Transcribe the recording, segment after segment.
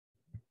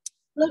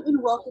Hello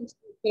and welcome to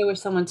the show where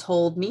someone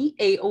told me,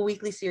 a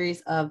weekly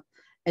series of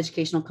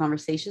educational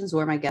conversations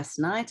where my guests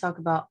and I talk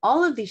about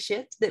all of the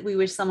shit that we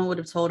wish someone would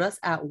have told us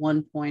at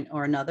one point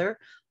or another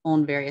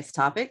on various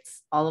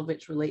topics, all of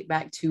which relate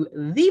back to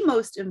the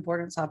most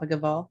important topic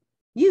of all,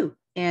 you,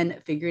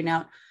 and figuring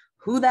out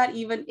who that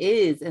even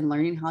is and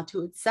learning how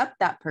to accept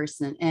that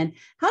person and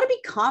how to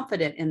be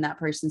confident in that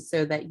person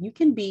so that you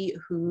can be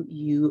who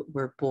you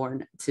were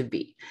born to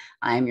be.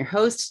 I am your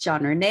host,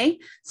 Renée,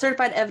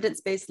 certified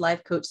evidence-based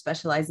life coach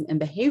specializing in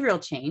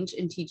behavioral change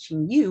and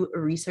teaching you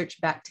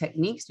research-backed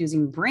techniques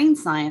using brain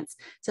science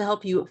to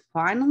help you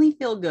finally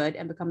feel good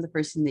and become the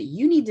person that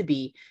you need to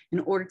be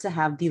in order to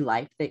have the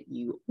life that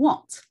you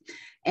want.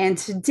 And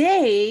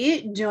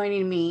today,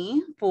 joining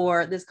me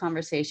for this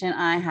conversation,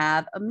 I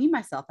have me,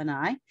 myself, and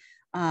I.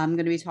 I'm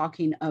going to be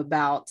talking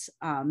about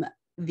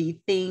the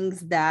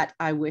things that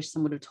I wish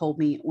someone would have told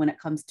me when it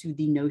comes to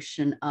the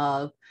notion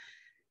of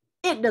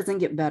it doesn't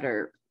get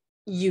better,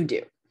 you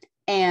do.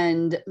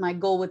 And my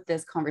goal with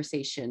this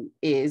conversation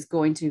is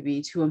going to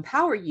be to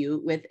empower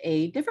you with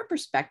a different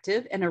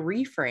perspective and a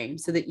reframe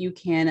so that you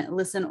can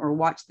listen or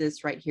watch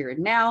this right here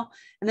and now.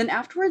 And then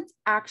afterwards,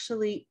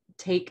 actually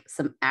take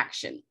some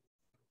action.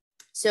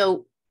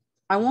 So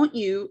I want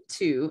you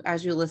to,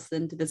 as you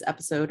listen to this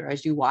episode or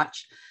as you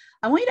watch,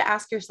 I want you to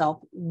ask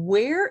yourself,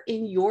 where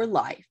in your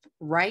life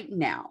right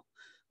now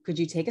could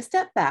you take a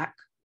step back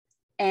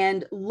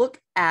and look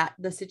at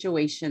the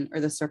situation or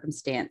the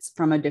circumstance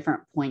from a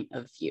different point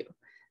of view?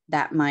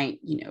 That might,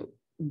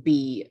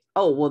 be,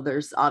 oh, well,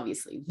 there's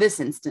obviously this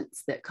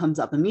instance that comes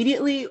up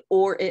immediately,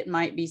 or it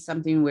might be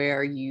something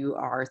where you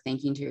are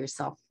thinking to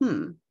yourself,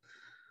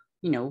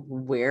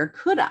 where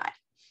could I?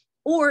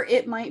 Or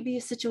it might be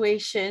a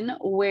situation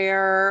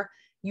where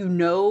you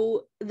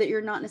know that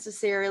you're not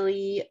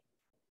necessarily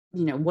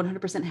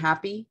 100%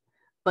 happy,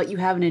 but you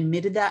haven't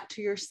admitted that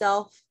to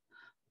yourself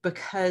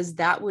because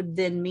that would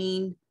then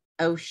mean,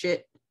 oh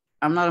shit,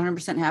 I'm not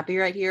 100% happy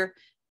right here.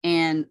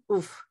 And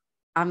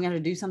I'm going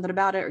to do something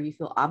about it, or you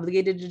feel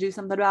obligated to do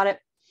something about it.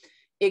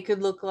 It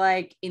could look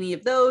like any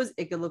of those.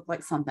 It could look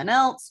like something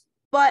else.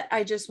 But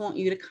I just want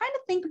you to kind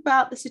of think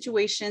about the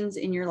situations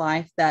in your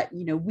life that,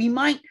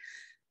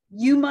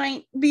 you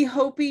might be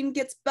hoping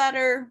gets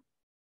better,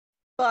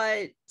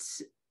 but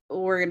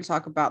we're going to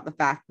talk about the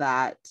fact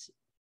that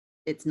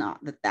it's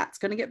not that that's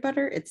going to get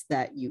better. It's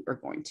that you are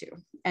going to.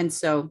 And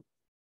so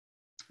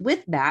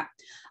with that,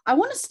 I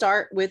want to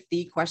start with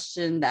the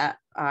question that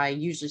I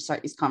usually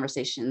start these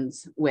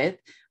conversations with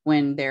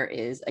when there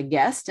is a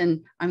guest.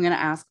 And I'm going to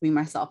ask me,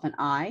 myself, and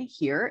I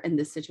here in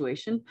this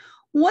situation,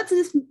 what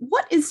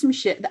is some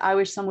shit that I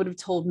wish someone would have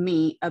told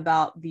me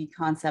about the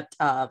concept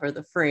of, or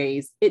the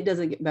phrase, it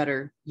doesn't get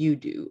better, you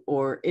do,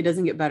 or it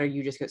doesn't get better,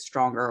 you just get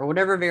stronger, or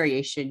whatever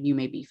variation you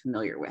may be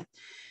familiar with.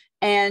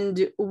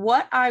 And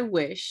what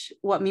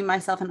me,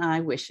 myself, and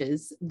I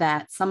wishes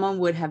that someone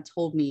would have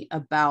told me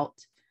about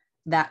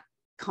that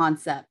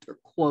concept or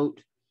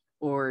quote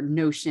or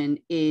notion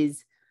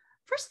is,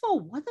 first of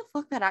all, what the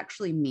fuck that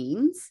actually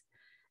means.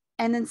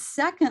 And then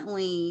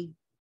secondly,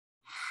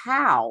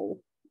 how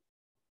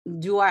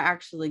do I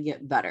actually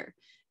get better?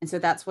 And so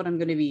that's what I'm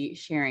going to be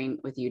sharing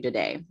with you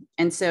today.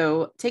 And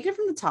so take it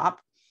from the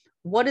top.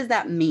 What does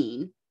that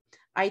mean?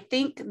 I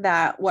think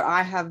that what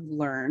I have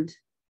learned,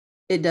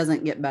 it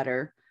doesn't get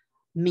better,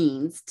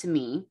 means to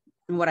me,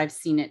 and what I've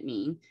seen it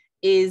mean,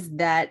 is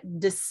that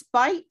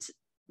despite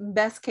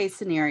best case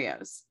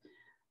scenarios,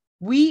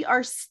 we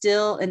are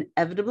still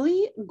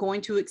inevitably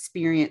going to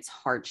experience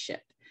hardship.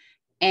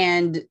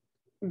 And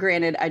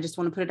granted, I just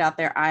want to put it out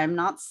there, I am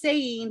not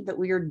saying that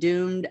we are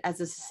doomed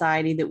as a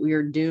society, that we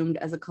are doomed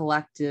as a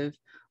collective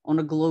on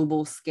a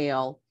global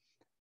scale,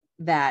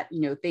 that,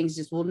 things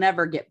just will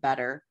never get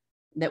better,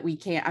 that we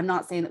can't, I'm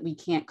not saying that we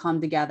can't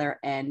come together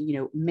and,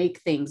 make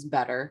things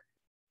better,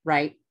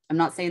 right? I'm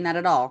not saying that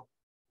at all.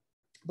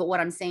 But what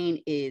I'm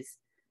saying is,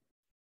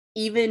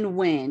 even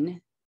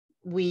when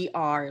we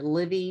are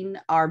living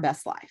our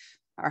best life,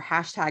 our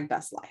hashtag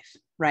best life,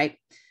 right?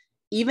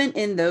 Even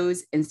in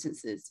those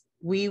instances,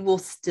 we will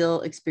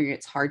still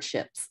experience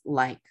hardships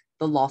like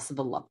the loss of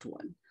a loved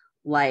one,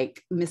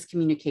 like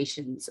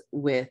miscommunications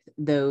with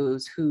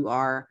those who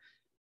are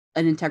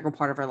an integral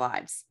part of our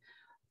lives,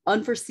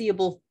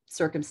 unforeseeable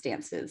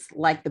circumstances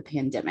like the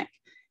pandemic.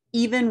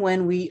 Even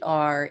when we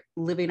are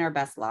living our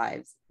best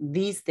lives,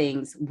 these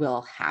things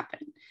will happen.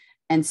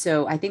 And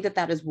so I think that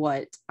that is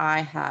what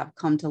I have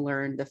come to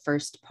learn. The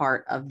first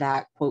part of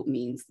that quote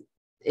means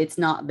it's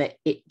not that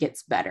it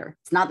gets better.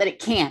 It's not that it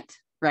can't,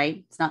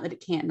 right? It's not that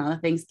it can't. Not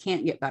that things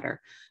can't get better,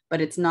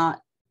 but it's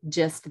not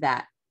just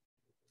that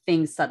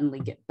things suddenly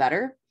get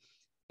better.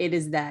 It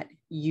is that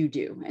you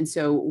do. And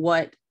so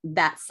what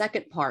that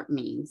second part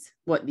means,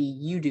 what the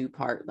you do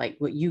part, like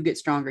what you get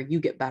stronger, you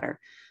get better.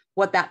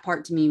 What that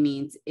part to me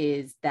means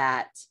is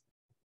that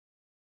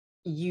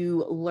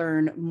you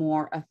learn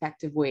more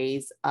effective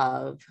ways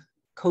of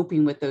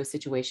coping with those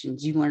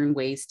situations. You learn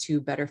ways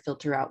to better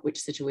filter out which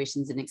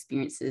situations and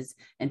experiences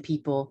and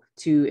people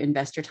to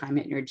invest your time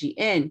and energy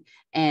in.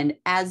 And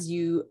as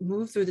you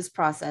move through this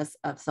process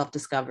of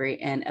self-discovery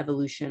and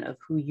evolution of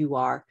who you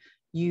are,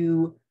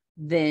 you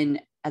then,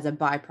 as a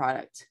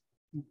byproduct,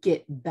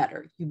 get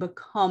better. You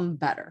become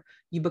better.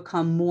 You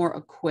become more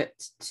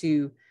equipped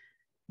to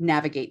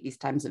navigate these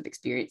types of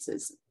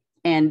experiences.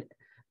 And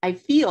I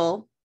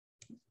feel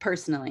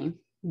personally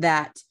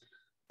that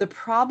the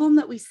problem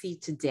that we see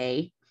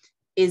today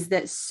is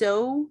that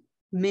so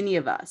many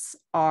of us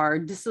are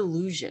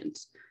disillusioned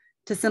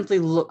to simply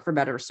look for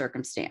better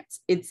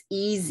circumstance. It's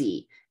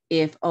easy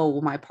if, oh,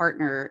 well, my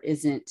partner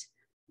isn't,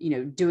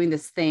 doing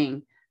this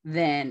thing,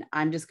 then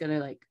I'm just going to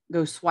like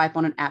go swipe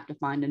on an app to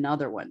find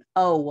another one.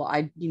 Oh, well,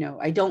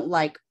 I don't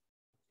like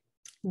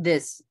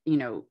this,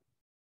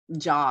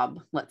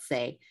 job, let's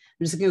say.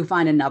 I'm just going to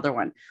find another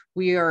one.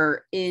 We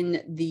are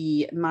in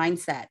the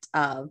mindset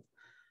of,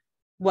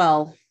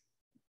 well,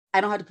 I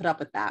don't have to put up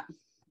with that.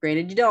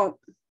 Granted,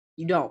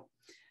 you don't,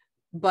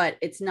 but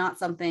it's not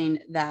something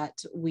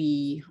that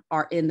we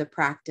are in the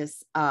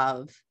practice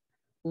of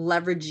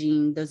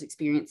leveraging those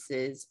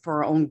experiences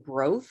for our own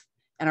growth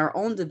and our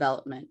own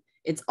development.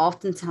 It's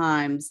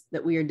oftentimes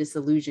that we are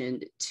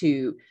disillusioned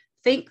to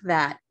think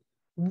that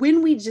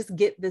when we just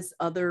get this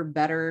other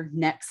better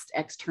next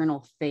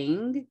external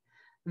thing,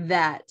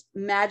 that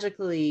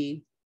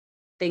magically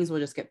things will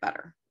just get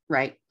better,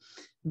 right?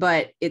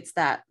 But it's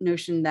that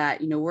notion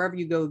that, wherever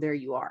you go, there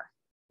you are,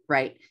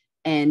 right?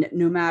 And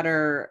no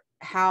matter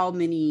how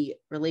many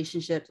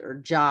relationships or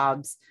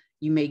jobs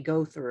you may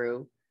go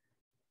through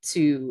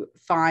to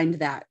find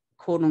that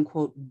quote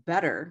unquote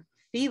better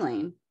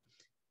feeling,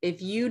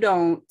 if you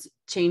don't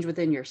change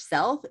within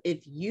yourself,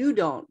 if you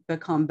don't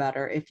become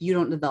better, if you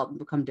don't develop and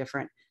become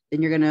different,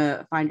 then you're going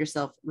to find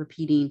yourself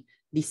repeating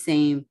the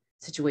same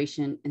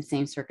situation and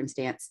same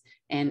circumstance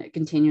and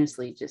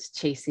continuously just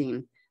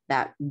chasing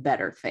that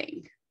better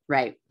thing,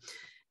 right?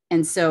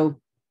 And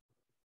so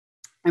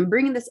I'm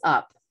bringing this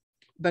up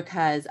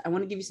because I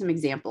want to give you some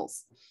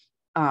examples.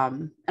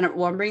 I'm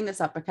bringing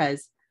this up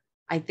because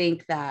I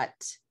think that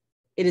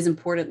it is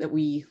important that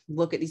we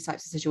look at these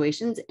types of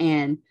situations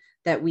and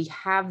that we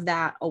have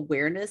that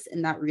awareness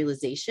and that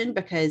realization,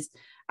 because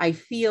I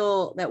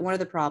feel that one of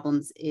the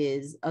problems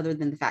is, other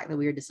than the fact that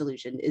we are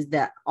disillusioned, is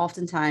that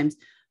oftentimes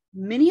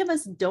many of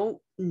us don't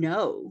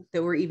know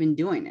that we're even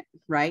doing it,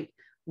 right?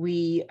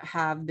 We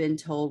have been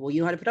told, well,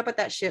 you know how to put up with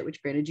that shit,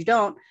 which granted you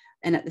don't.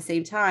 And at the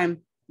same time,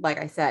 like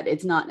I said,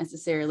 it's not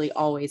necessarily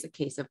always a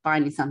case of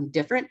finding something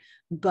different,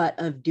 but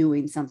of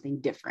doing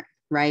something different,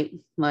 right?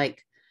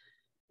 Like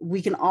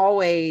we can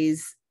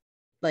always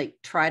like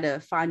try to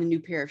find a new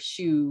pair of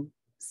shoes.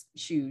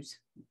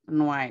 I don't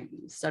know why I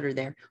stuttered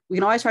there. You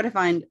can always try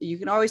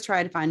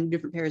to find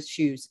different pairs of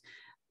shoes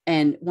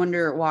and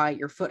wonder why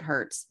your foot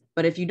hurts.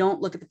 But if you don't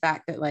look at the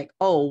fact that like,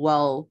 oh,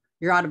 well,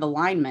 you're out of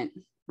alignment,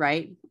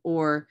 right?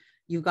 Or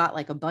you got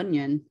like a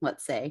bunion,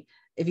 let's say,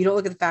 if you don't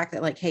look at the fact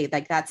that like, hey,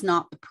 like that's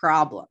not the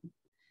problem,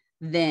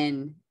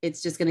 then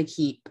it's just going to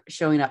keep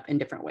showing up in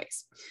different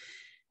ways.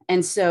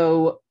 And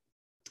so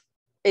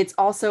it's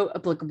also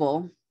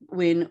applicable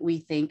when we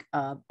think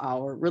of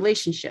our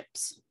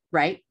relationships,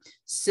 right?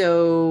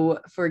 So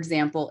for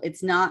example,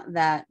 it's not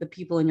that the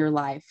people in your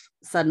life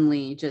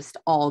suddenly just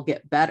all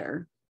get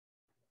better,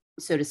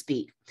 so to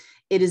speak.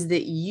 It is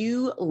that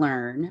you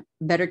learn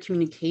better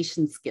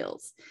communication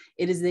skills.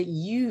 It is that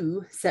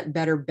you set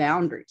better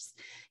boundaries.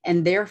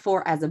 And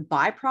therefore, as a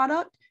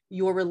byproduct,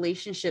 your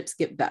relationships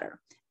get better.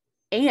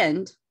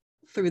 And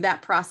through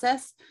that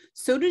process,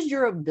 so does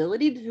your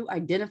ability to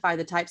identify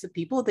the types of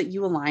people that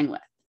you align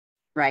with,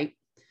 right?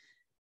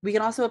 We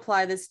can also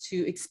apply this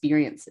to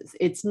experiences.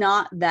 It's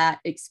not that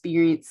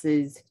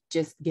experiences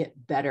just get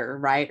better,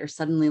 right? Or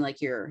suddenly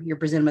like you're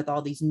presented with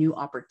all these new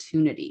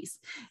opportunities.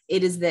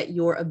 It is that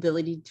your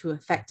ability to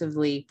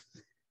effectively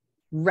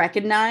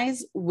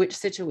recognize which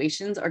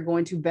situations are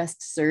going to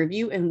best serve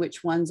you and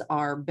which ones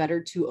are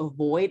better to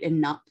avoid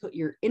and not put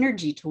your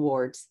energy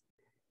towards,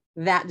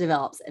 that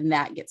develops and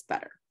that gets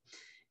better.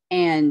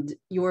 And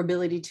your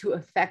ability to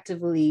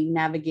effectively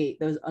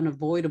navigate those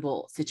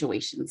unavoidable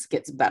situations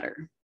gets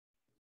better.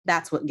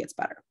 That's what gets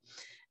better.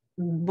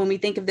 When we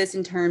think of this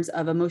in terms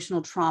of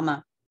emotional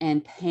trauma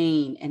and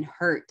pain and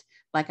hurt,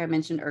 like I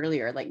mentioned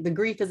earlier, like the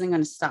grief isn't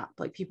going to stop.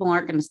 Like people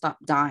aren't going to stop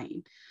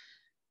dying,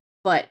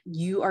 but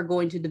you are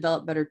going to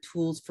develop better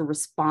tools for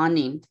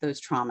responding to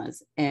those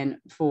traumas and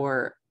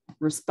for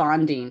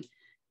responding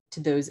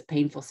to those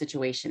painful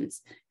situations.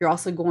 You're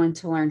also going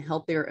to learn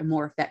healthier and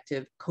more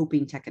effective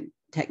coping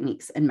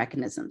techniques and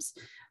mechanisms.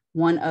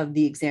 One of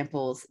the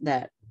examples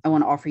that I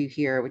want to offer you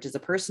here, which is a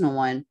personal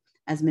one,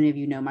 as many of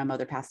you know, my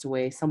mother passed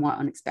away somewhat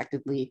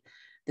unexpectedly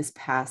this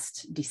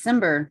past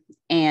December.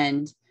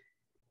 And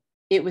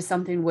it was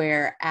something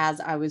where,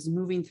 as I was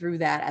moving through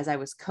that, as I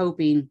was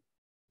coping,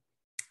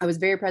 I was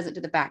very present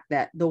to the fact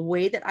that the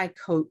way that I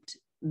coped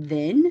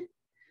then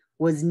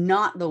was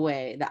not the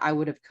way that I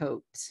would have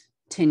coped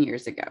 10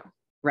 years ago,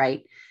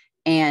 right?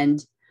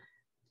 And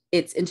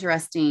it's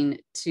interesting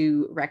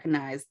to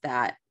recognize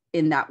that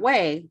in that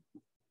way,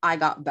 I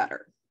got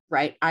better,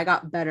 right? I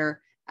got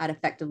better at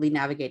effectively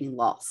navigating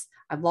loss.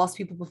 I've lost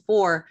people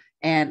before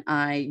and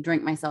I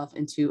drank myself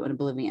into an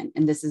oblivion.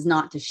 And this is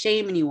not to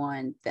shame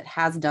anyone that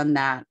has done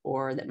that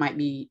or that might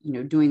be,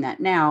 doing that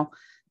now.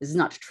 This is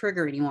not to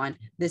trigger anyone.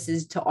 This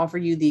is to offer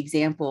you the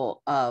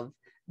example of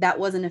that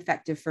wasn't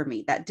effective for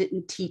me. That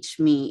didn't teach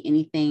me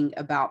anything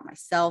about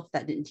myself.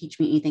 That didn't teach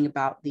me anything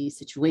about the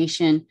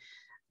situation.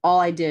 All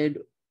I did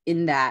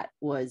in that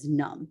was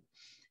numb.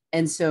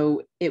 And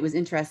so it was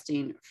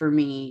interesting for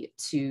me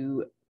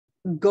to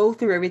go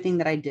through everything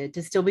that I did,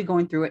 to still be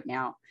going through it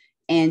now,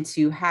 and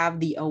to have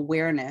the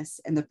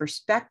awareness and the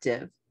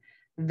perspective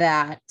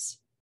that,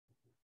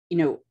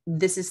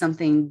 this is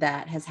something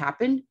that has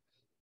happened.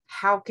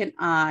 How can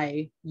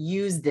I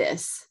use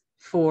this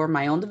for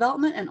my own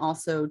development and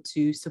also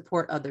to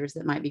support others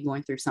that might be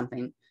going through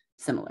something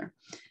similar?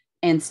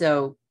 And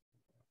so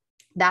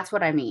that's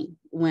what I mean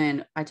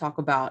when I talk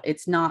about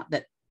it's not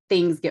that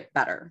things get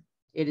better,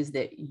 it is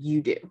that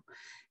you do.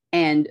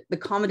 And the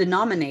common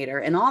denominator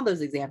in all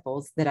those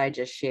examples that I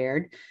just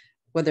shared,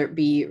 whether it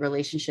be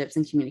relationships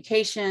and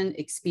communication,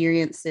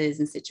 experiences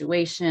and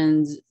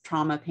situations,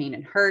 trauma, pain,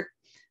 and hurt,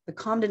 the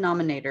common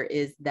denominator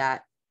is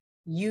that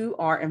you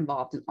are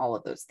involved in all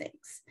of those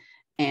things.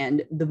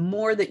 And the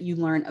more that you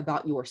learn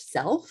about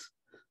yourself,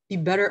 the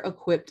better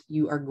equipped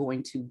you are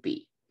going to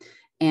be.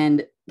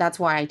 And that's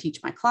why I teach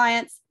my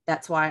clients.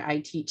 That's why I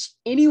teach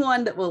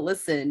anyone that will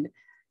listen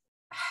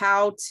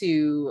how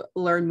to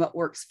learn what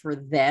works for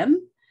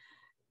them.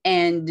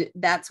 And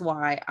that's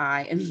why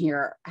I am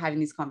here having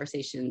these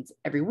conversations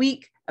every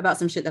week about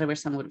some shit that I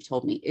wish someone would have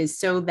told me, is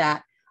so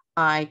that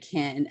I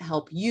can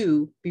help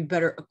you be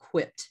better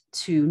equipped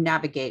to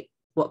navigate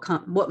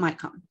what might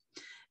come.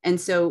 And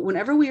so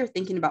whenever we are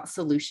thinking about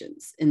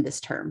solutions in this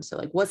term, so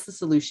like, what's the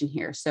solution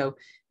here? So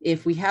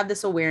if we have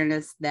this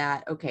awareness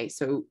that, okay,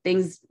 so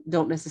things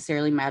don't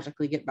necessarily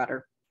magically get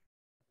better,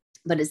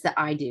 but it's that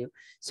I do.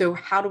 So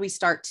how do we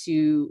start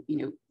to,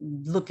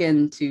 look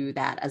into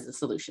that as a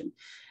solution?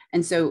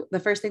 And so the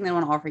first thing that I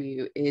want to offer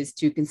you is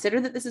to consider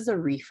that this is a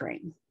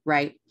reframe,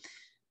 right?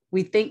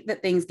 We think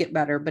that things get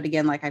better, but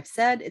again, like I've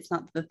said, it's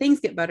not that the things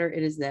get better,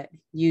 it is that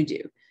you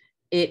do.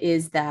 It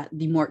is that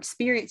the more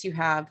experience you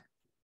have,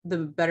 the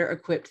better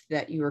equipped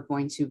that you are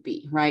going to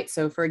be, right?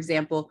 So for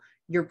example,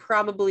 you're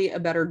probably a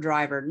better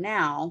driver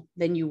now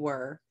than you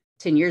were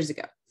 10 years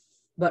ago,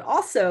 but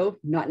also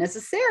not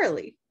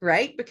necessarily,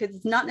 right? Because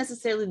it's not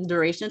necessarily the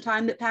duration of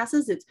time that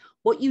passes, it's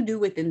what you do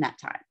within that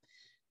time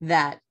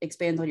that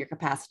expands on your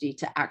capacity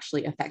to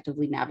actually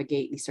effectively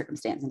navigate these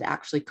circumstances and to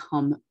actually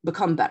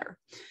become better.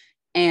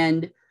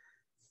 And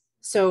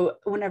so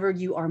whenever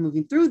you are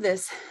moving through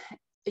this,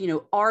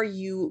 are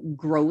you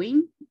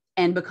growing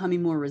and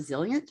becoming more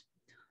resilient?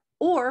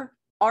 Or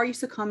are you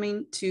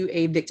succumbing to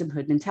a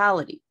victimhood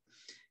mentality?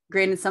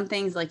 Granted, some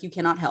things like you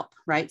cannot help,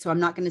 right? So I'm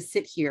not going to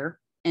sit here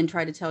and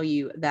try to tell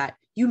you that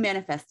you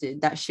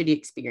manifested that shitty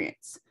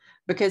experience,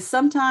 because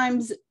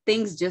sometimes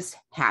things just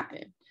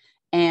happen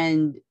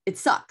and it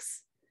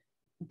sucks,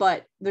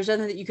 but there's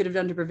nothing that you could have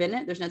done to prevent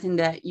it. There's nothing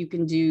that you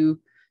can do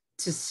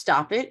to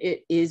stop it.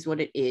 It is what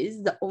it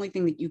is. The only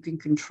thing that you can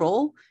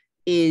control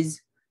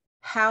is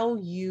how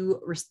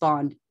you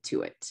respond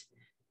to it.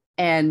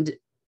 And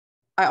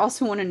I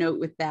also want to note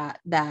with that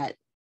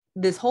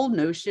this whole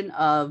notion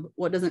of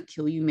what doesn't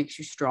kill you makes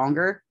you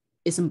stronger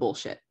is some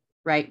bullshit,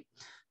 right?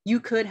 You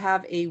could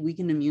have a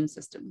weakened immune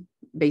system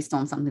based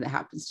on something that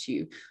happens to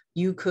you.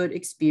 You could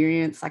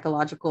experience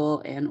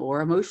psychological and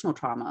or emotional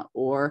trauma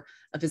or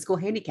a physical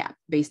handicap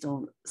based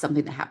on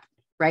something that happened,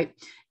 right?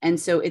 And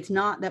so it's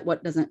not that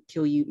what doesn't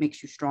kill you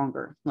makes you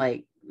stronger.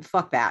 Like,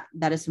 fuck that.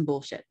 That is some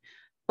bullshit.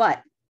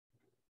 But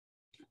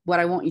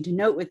what I want you to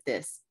note with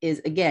this is,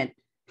 again,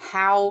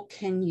 how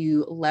can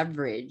you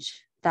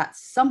leverage that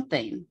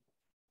something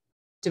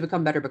to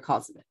become better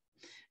because of it?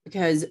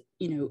 Because,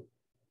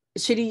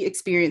 shitty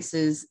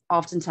experiences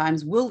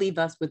oftentimes will leave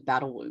us with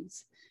battle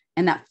wounds,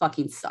 and that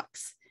fucking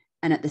sucks.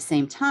 And at the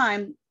same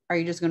time, are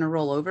you just going to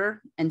roll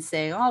over and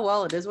say, oh,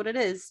 well, it is what it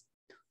is?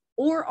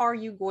 Or are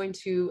you going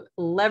to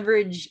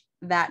leverage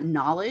that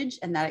knowledge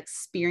and that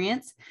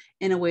experience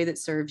in a way that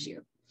serves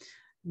you?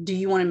 Do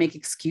you want to make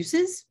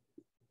excuses,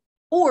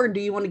 or do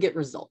you want to get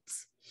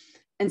results?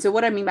 And so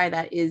what I mean by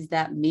that is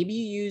that maybe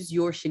you use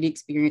your shitty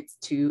experience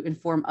to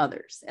inform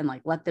others and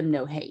like let them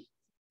know, hey,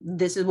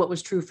 this is what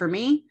was true for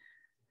me.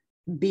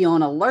 Be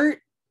on alert.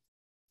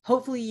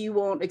 Hopefully you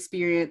won't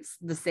experience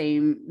the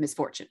same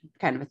misfortune,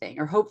 kind of a thing.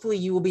 Or hopefully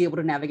you will be able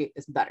to navigate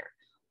this better,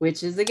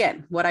 which is,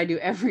 again, what I do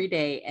every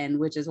day. And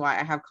which is why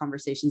I have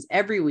conversations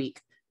every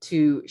week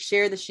to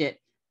share the shit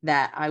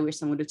that I wish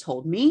someone would have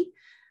told me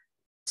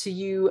to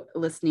you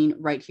listening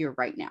right here,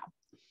 right now.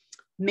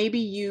 Maybe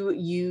you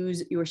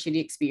use your shitty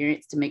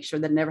experience to make sure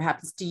that it never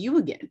happens to you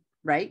again,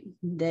 right?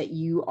 That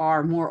you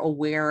are more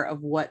aware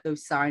of what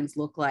those signs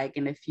look like.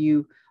 And if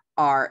you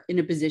are in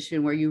a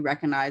position where you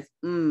recognize,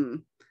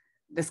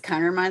 this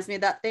kind of reminds me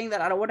of that thing that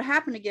I don't want to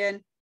happen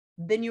again,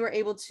 then you are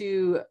able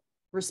to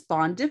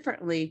respond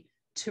differently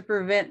to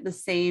prevent the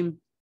same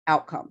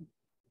outcome.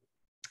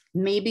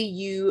 Maybe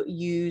you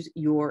use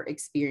your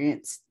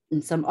experience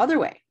in some other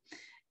way.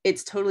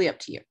 It's totally up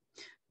to you.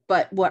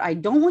 But what I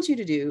don't want you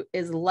to do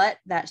is let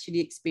that shitty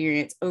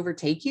experience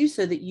overtake you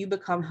so that you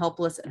become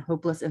helpless and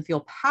hopeless and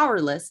feel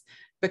powerless,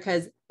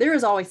 because there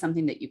is always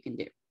something that you can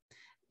do.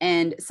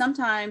 And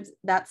sometimes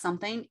that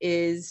something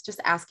is just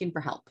asking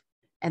for help,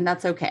 and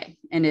that's okay.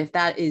 And if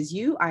that is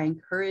you, I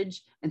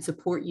encourage and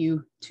support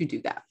you to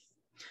do that.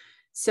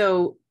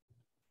 So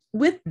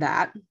with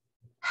that,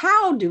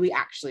 how do we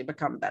actually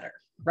become better,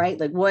 right?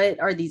 Like, what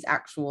are these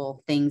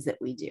actual things that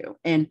we do?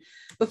 And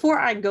before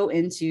I go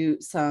into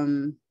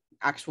some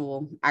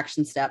actual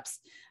action steps,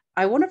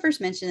 I want to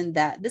first mention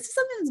that this is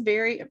something that's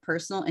very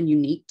personal and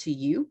unique to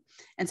you.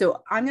 And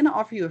so I'm going to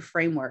offer you a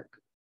framework.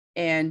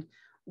 And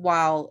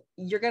while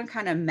you're going to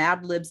kind of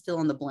mad lib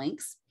fill in the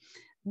blanks,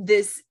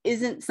 this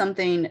isn't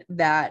something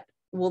that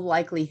will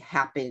likely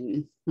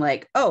happen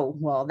like, oh,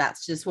 well,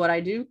 that's just what I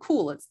do.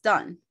 Cool, it's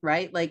done,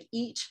 right? Like,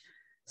 each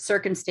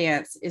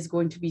circumstance is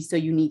going to be so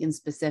unique and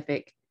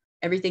specific.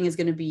 Everything is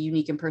going to be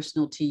unique and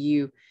personal to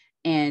you.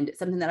 And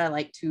something that I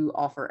like to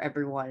offer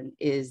everyone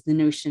is the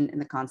notion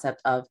and the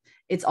concept of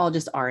it's all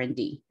just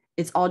R&D.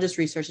 It's all just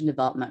research and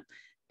development.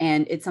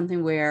 And it's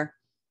something where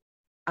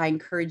I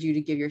encourage you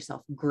to give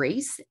yourself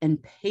grace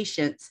and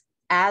patience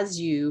as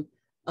you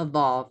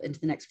evolve into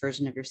the next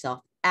version of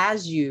yourself,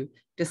 as you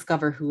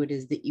discover who it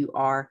is that you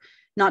are,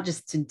 not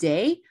just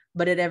today,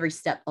 but at every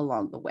step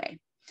along the way.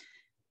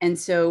 And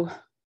so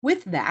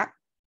with that,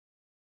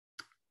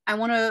 I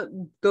want to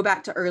go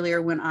back to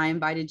earlier when I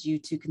invited you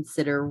to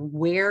consider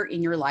where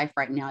in your life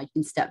right now you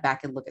can step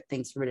back and look at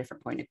things from a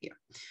different point of view.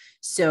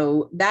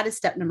 So that is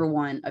step number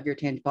one of your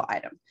tangible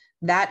item.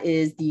 That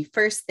is the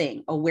first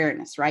thing,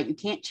 awareness, right? You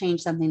can't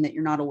change something that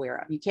you're not aware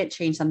of. You can't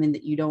change something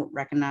that you don't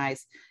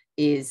recognize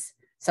is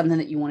something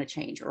that you want to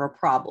change, or a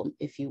problem,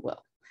 if you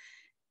will.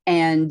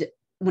 And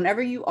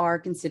whenever you are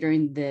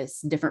considering this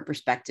different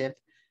perspective,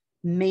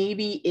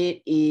 maybe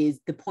it is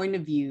the point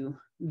of view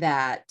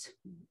that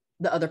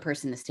the other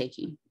person is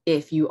taking.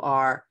 If you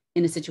are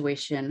in a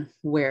situation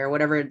where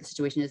whatever the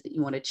situation is that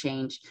you want to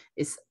change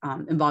is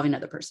involving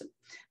another person,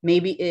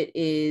 maybe it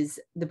is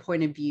the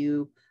point of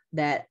view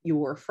that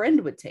your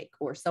friend would take,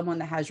 or someone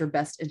that has your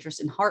best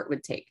interest in heart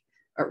would take,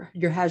 or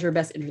has your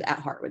best interest at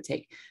heart would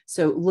take.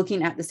 So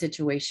looking at the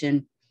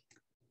situation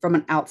from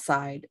an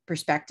outside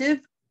perspective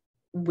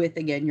with,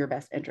 again, your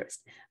best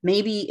interest.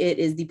 Maybe it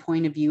is the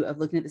point of view of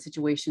looking at the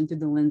situation through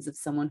the lens of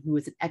someone who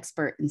is an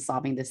expert in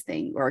solving this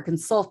thing, or a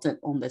consultant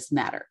on this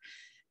matter.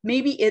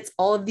 Maybe it's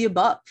all of the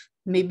above.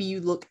 Maybe you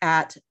look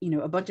at,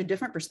 a bunch of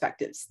different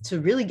perspectives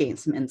to really gain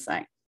some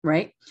insight,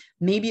 right?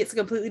 Maybe it's a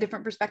completely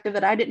different perspective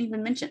that I didn't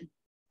even mention.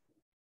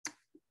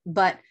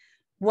 But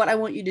what I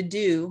want you to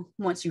do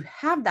once you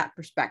have that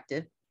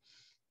perspective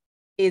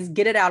is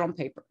get it out on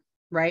paper,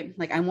 right?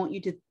 Like, I want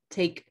you to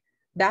take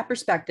that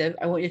perspective.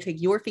 I want you to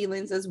take your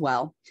feelings as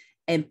well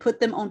and put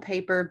them on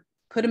paper,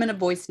 put them in a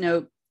voice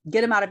note,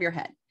 get them out of your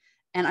head.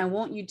 And I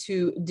want you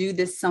to do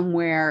this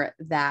somewhere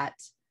that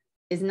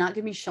is not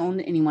going to be shown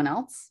to anyone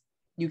else.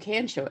 You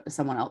can show it to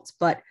someone else,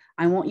 but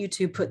I want you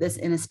to put this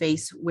in a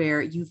space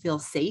where you feel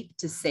safe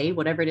to say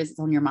whatever it is that's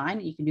on your mind.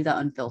 And you can do that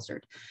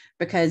unfiltered,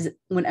 because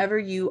whenever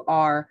you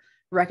are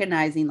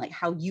recognizing like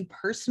how you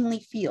personally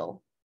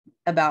feel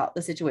about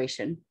the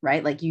situation,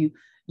 right? Like you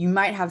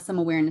might have some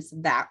awareness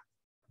of that,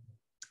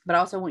 but I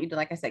also want you to,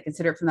 like I said,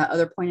 consider it from that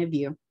other point of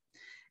view,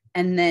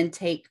 and then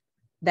take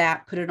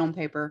that, put it on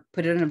paper,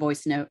 put it in a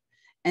voice note,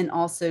 and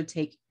also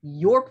take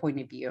your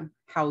point of view,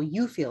 how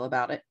you feel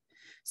about it,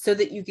 so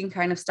that you can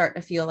kind of start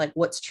to feel like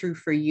what's true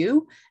for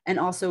you and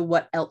also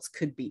what else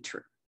could be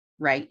true,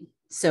 right?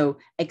 So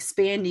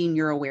expanding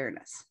your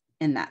awareness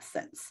in that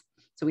sense.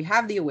 So we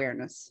have the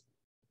awareness.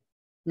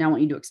 Now I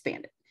want you to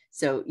expand it.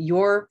 So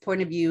your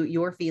point of view,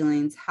 your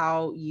feelings,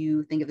 how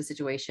you think of the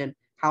situation,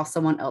 how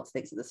someone else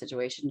thinks of the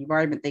situation. You've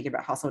already been thinking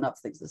about how someone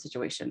else thinks of the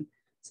situation.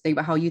 So think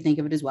about how you think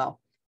of it as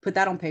well. Put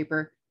that on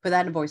paper, put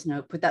that in a voice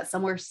note, put that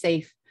somewhere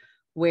safe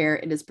where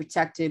it is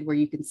protected, where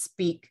you can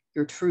speak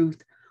your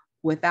truth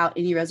without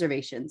any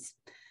reservations.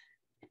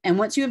 And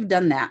once you have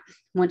done that,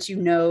 once you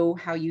know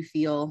how you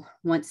feel,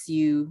 once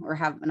you, or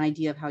have an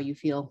idea of how you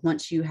feel,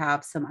 once you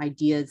have some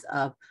ideas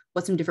of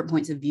what some different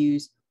points of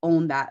views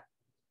on that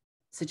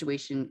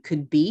situation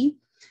could be,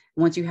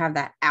 once you have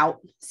that out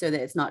so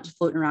that it's not just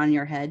floating around in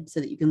your head, so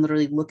that you can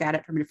literally look at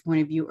it from a different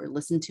point of view or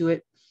listen to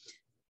it,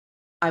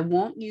 I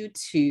want you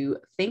to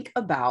think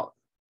about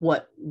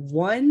what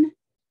one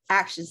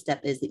action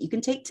step is that you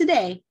can take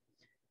today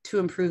to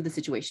improve the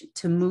situation,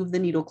 to move the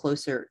needle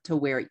closer to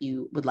where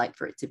you would like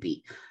for it to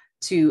be,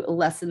 to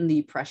lessen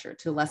the pressure,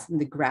 to lessen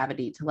the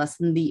gravity, to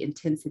lessen the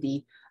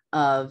intensity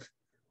of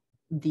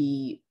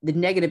the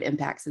negative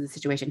impacts that the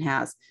situation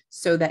has,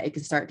 so that it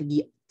can start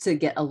to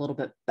get a little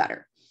bit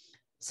better,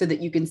 so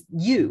that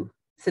you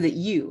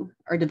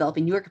are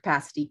developing your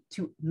capacity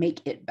to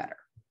make it better,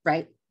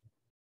 right?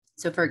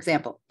 So for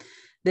example,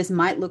 this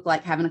might look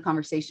like having a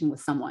conversation with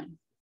someone.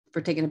 For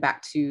taking it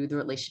back to the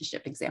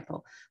relationship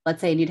example, let's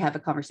say I need to have a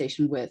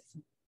conversation with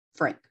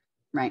Frank,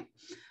 right?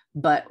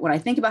 But when I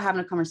think about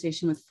having a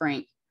conversation with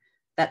Frank,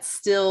 that's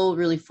still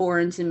really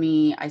foreign to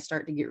me. I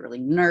start to get really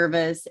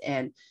nervous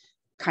and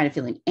kind of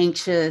feeling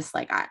anxious.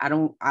 Like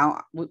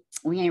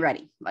we ain't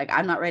ready. Like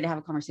I'm not ready to have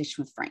a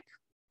conversation with Frank.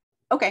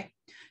 Okay.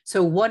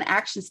 So one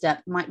action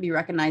step might be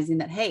recognizing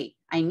that, hey,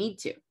 I need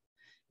to.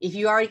 If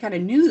you already kind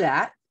of knew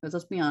that, because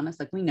let's be honest,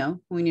 like we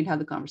know we need to have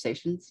the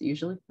conversations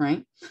usually,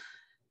 right?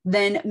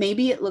 Then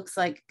maybe it looks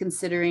like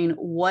considering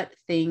what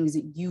things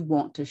you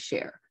want to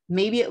share.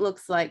 Maybe it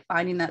looks like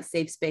finding that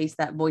safe space,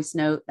 that voice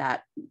note,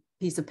 that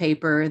piece of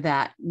paper,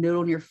 that note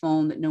on your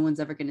phone that no one's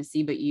ever going to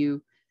see but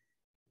you,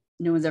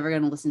 no one's ever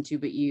going to listen to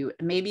but you.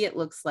 Maybe it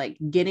looks like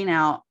getting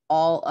out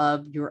all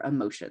of your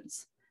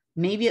emotions.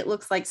 Maybe it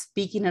looks like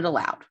speaking it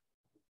aloud,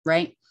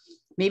 right?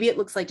 Maybe it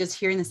looks like just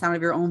hearing the sound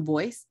of your own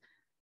voice,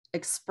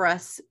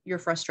 express your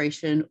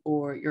frustration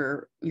or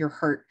your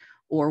hurt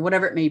or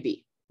whatever it may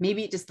be.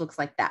 Maybe it just looks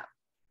like that.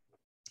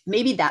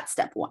 Maybe that's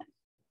step one,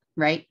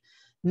 right?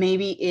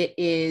 Maybe it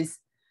is,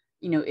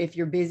 if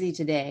you're busy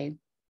today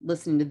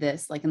listening to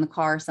this, like in the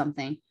car or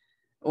something,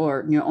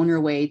 or on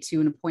your way to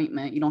an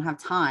appointment, you don't have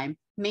time.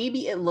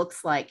 Maybe it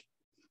looks like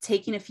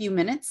taking a few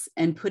minutes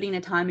and putting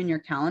a time in your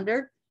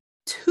calendar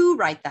to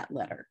write that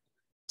letter,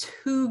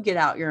 to get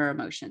out your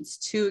emotions,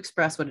 to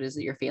express what it is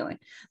that you're feeling.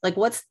 Like,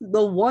 what's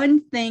the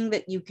one thing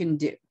that you can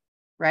do,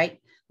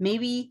 right?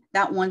 Maybe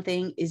that one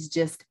thing is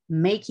just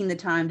making the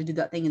time to do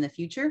that thing in the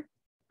future.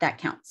 That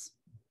counts.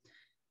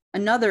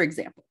 Another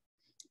example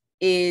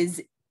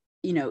is,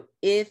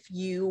 if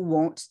you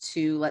want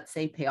to, let's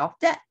say, pay off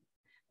debt,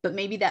 but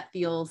maybe that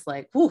feels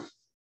like, whew,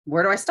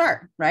 where do I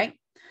start, right?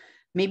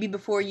 Maybe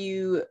before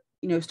you,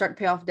 start to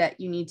pay off debt,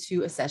 you need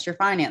to assess your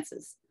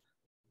finances.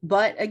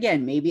 But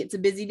again, maybe it's a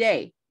busy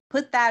day.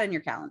 Put that in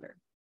your calendar,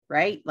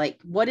 right? Like,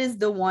 what is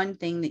the one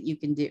thing that you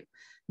can do?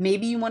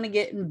 Maybe you want to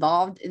get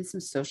involved in some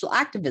social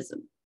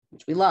activism,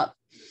 which we love.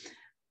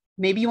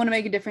 Maybe you want to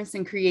make a difference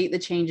and create the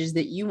changes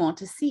that you want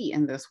to see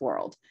in this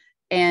world.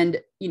 And,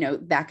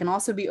 that can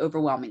also be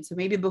overwhelming. So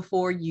maybe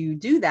before you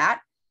do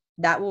that,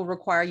 that will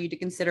require you to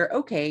consider,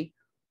 okay,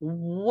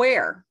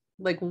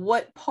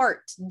 what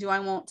part do I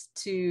want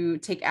to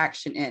take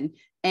action in?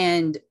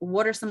 And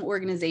what are some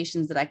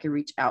organizations that I can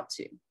reach out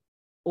to?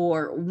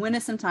 Or when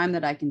is some time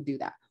that I can do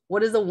that?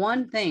 What is the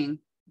one thing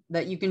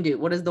that you can do?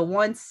 What is the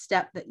one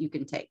step that you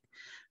can take?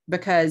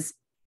 Because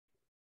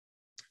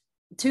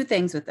two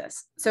things with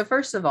this. So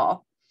first of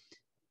all,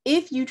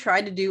 if you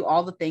try to do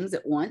all the things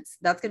at once,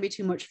 that's going to be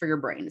too much for your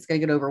brain. It's going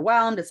to get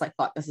overwhelmed. It's like,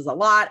 fuck, this is a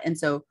lot. And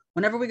so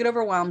whenever we get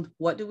overwhelmed,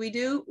 what do?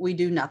 We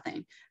do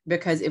nothing.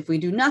 Because if we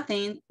do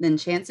nothing, then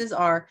chances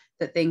are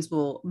that things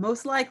will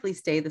most likely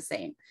stay the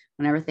same.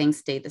 Whenever things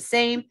stay the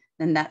same,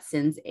 then that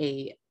sends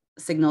a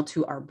signal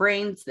to our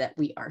brains that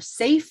we are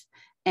safe.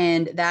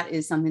 And that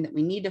is something that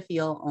we need to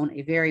feel on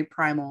a very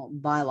primal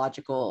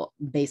biological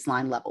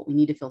baseline level. We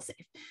need to feel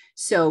safe.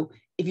 So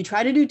if you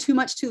try to do too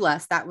much, too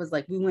less, that was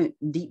like, we went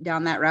deep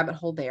down that rabbit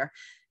hole there.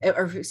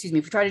 Or excuse me,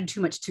 if you try to do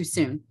too much too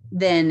soon,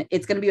 then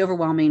it's going to be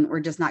overwhelming. We're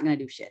just not going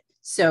to do shit.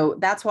 So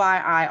that's why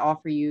I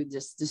offer you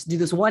just do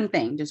this one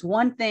thing, just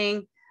one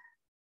thing.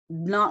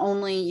 Not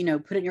only,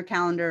 put it in your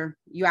calendar,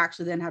 you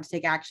actually then have to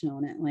take action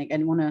on it. Like,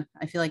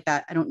 I feel like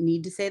that I don't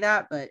need to say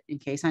that, but in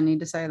case I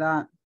need to say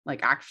that,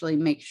 like, actually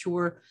make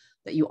sure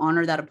that you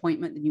honor that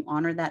appointment, that you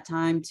honor that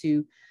time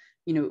to,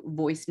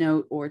 voice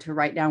note or to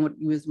write down what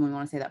you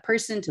want to say to that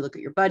person, to look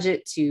at your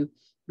budget, to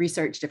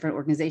research different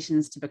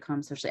organizations, to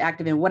become socially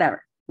active in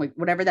whatever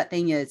that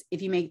thing is.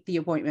 If you make the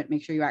appointment,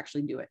 make sure you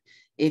actually do it.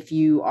 If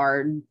you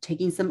are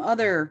taking some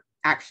other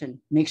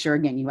action, make sure,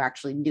 again, you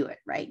actually do it,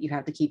 right? You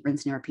have to keep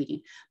rinsing and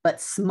repeating.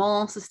 But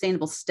small,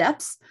 sustainable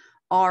steps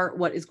are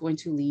what is going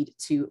to lead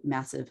to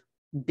massive,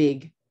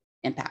 big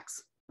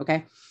impacts,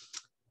 okay?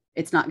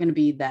 It's not going to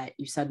be that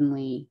you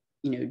suddenly,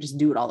 just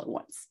do it all at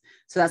once.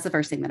 So that's the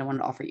first thing that I wanted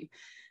to offer you.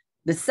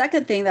 The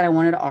second thing that I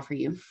wanted to offer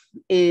you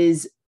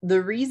is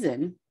the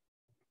reason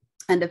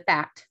and the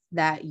fact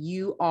that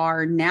you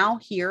are now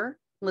here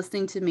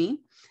listening to me,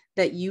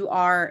 that you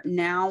are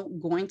now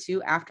going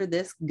to, after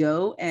this,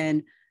 go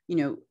and,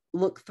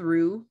 look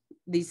through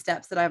these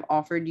steps that I've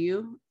offered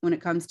you when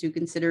it comes to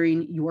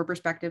considering your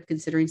perspective,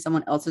 considering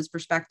someone else's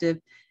perspective,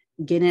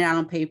 getting it out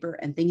on paper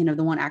and thinking of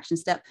the one action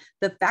step.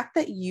 The fact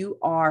that you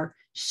are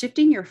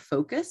shifting your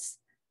focus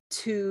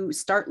to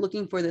start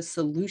looking for the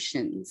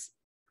solutions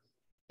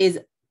is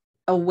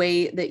a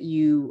way that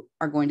you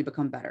are going to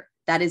become better.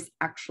 That is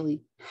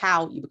actually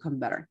how you become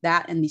better.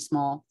 That and the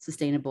small,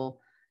 sustainable,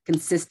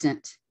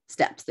 consistent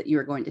steps that you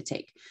are going to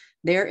take.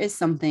 There is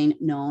something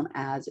known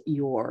as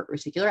your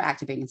reticular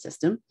activating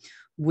system,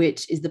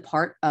 which is the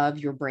part of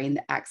your brain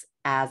that acts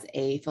as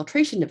a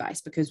filtration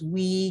device, because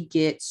we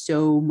get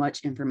so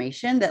much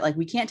information that, like,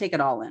 we can't take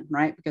it all in,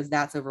 right? Because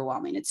that's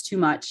overwhelming. It's too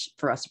much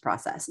for us to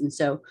process. And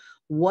so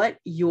what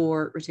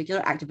your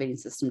reticular activating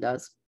system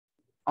does,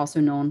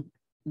 also known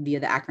via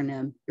the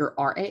acronym, your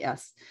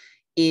RAS,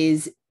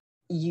 is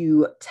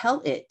you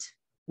tell it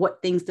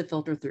what things to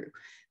filter through.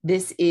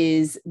 This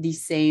is the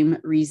same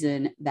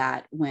reason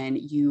that when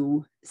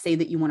you say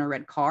that you want a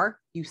red car,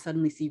 you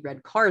suddenly see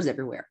red cars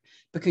everywhere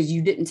because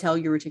you didn't tell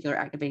your reticular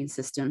activating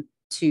system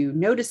to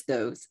notice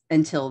those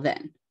until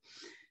then.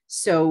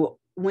 So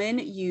when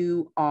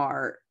you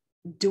are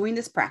doing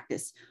this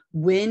practice,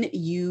 when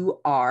you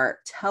are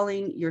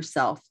telling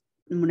yourself,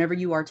 whenever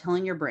you are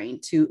telling your brain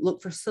to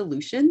look for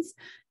solutions,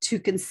 to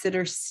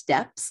consider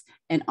steps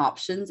and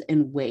options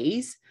and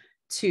ways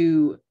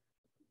to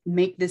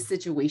make this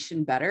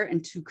situation better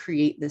and to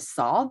create this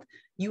solve,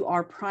 you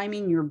are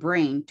priming your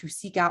brain to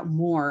seek out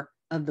more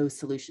of those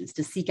solutions,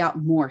 to seek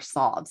out more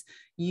solves.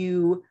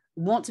 You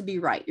want to be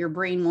right. Your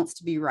brain wants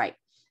to be right.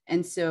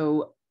 And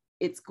so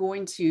it's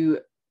going to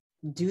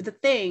do the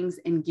things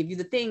and give you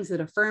the things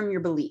that affirm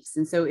your beliefs.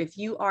 And so if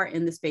you are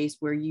in the space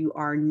where you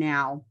are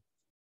now,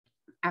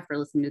 after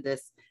listening to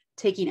this,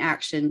 taking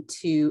action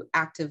to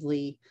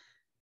actively,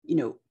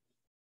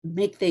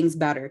 make things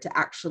better, to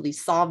actually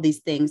solve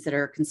these things that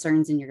are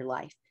concerns in your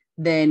life,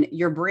 then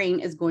your brain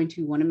is going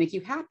to want to make you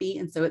happy.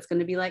 And so it's going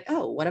to be like,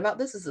 oh, what about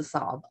this as a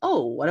solve?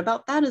 Oh, what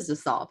about that as a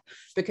solve?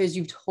 Because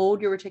you've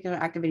told your reticular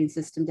activating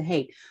system to,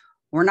 hey,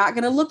 we're not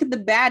going to look at the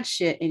bad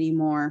shit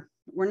anymore.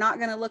 We're not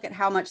going to look at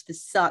how much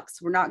this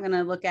sucks. We're not going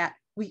to look at,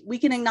 we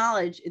can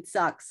acknowledge it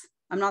sucks.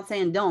 I'm not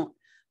saying don't,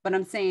 but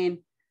I'm saying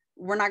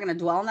we're not going to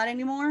dwell on that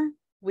anymore.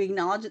 We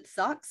acknowledge it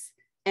sucks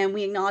and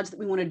we acknowledge that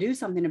we want to do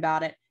something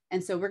about it.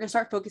 And so we're going to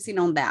start focusing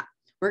on that.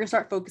 We're going to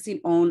start focusing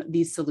on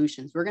these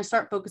solutions. We're going to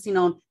start focusing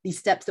on these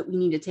steps that we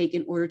need to take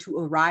in order to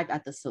arrive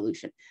at the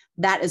solution.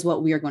 That is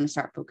what we are going to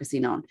start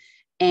focusing on.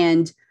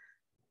 And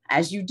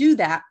as you do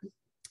that,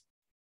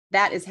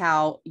 that is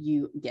how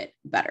you get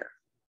better.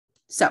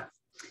 So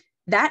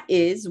that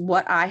is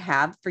what I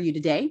have for you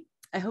today.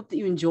 I hope that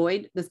you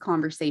enjoyed this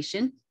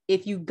conversation.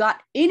 If you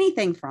got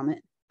anything from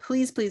it,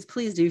 please, please,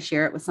 please do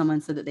share it with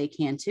someone so that they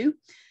can too.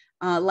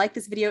 Like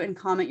this video and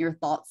comment your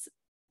thoughts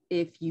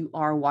if you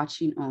are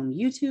watching on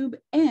YouTube,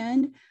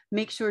 and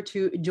make sure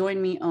to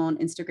join me on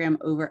Instagram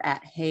over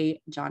at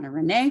Hey Johnna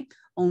Renée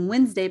on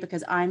Wednesday,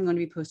 because I'm going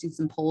to be posting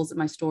some polls in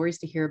my stories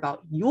to hear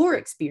about your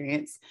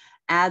experience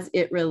as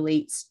it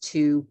relates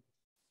to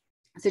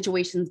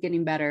situations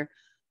getting better,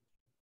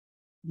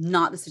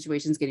 not the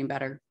situations getting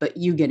better, but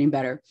you getting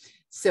better.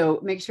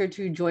 So make sure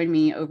to join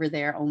me over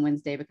there on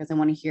Wednesday, because I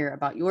want to hear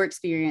about your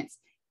experience.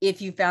 If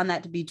you found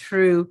that to be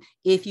true,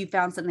 if you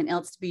found something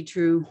else to be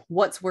true,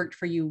 what's worked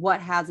for you,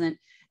 what hasn't,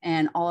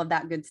 and all of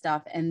that good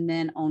stuff. And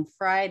then on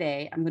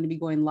Friday, I'm going to be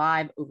going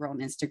live over on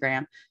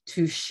Instagram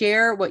to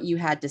share what you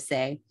had to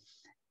say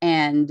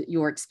and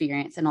your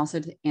experience, and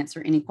also to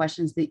answer any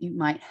questions that you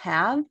might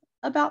have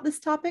about this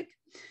topic.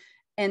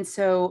 And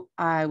so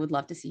I would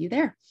love to see you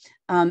there.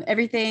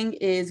 Everything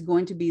is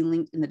going to be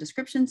linked in the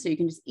description, so you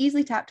can just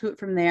easily tap to it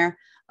from there.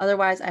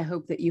 Otherwise, I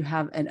hope that you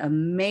have an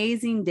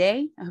amazing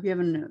day. I hope you have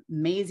an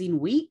amazing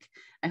week.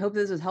 I hope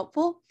this was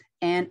helpful,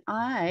 and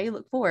I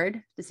look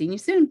forward to seeing you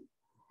soon.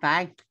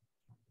 Bye.